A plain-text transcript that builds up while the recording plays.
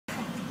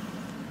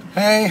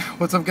Hey,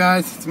 what's up,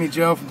 guys? It's me,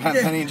 Joe from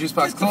Pat Penny and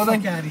Juicebox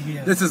Clothing. Get the fuck out of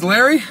here. This is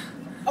Larry.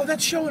 Oh,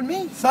 that's showing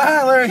me.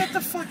 Hi, Larry. Get the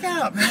fuck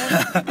out,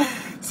 man.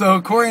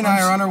 So Corey and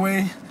I are on our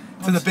way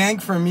to the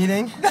bank for a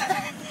meeting,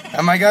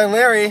 and my guy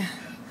Larry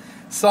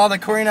saw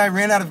that Corey and I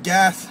ran out of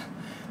gas,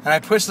 and I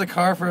pushed the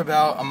car for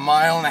about 1.5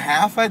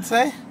 miles, I'd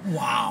say.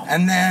 Wow.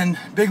 And then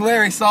Big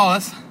Larry saw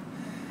us.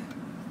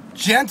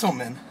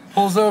 Gentleman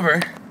pulls over,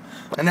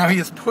 and now he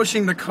is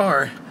pushing the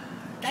car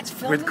That's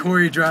filming? with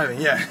Corey driving.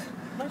 Yeah.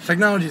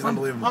 Technology is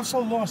unbelievable. I'm so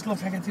lost.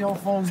 Look, I got the old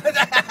phone.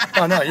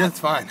 Oh no, yeah, it's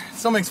fine. It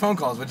still makes phone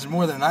calls, which is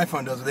more than an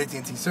iPhone does with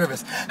AT&T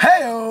service.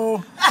 Hey-o!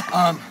 So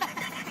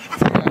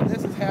yeah,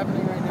 this is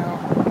happening right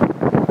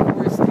now.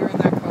 We're steering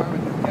that car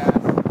with no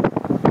gas.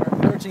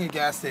 We're approaching a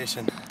gas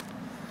station.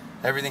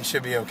 Everything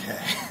should be okay.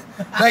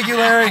 Thank you,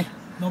 Larry.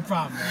 No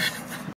problem, man.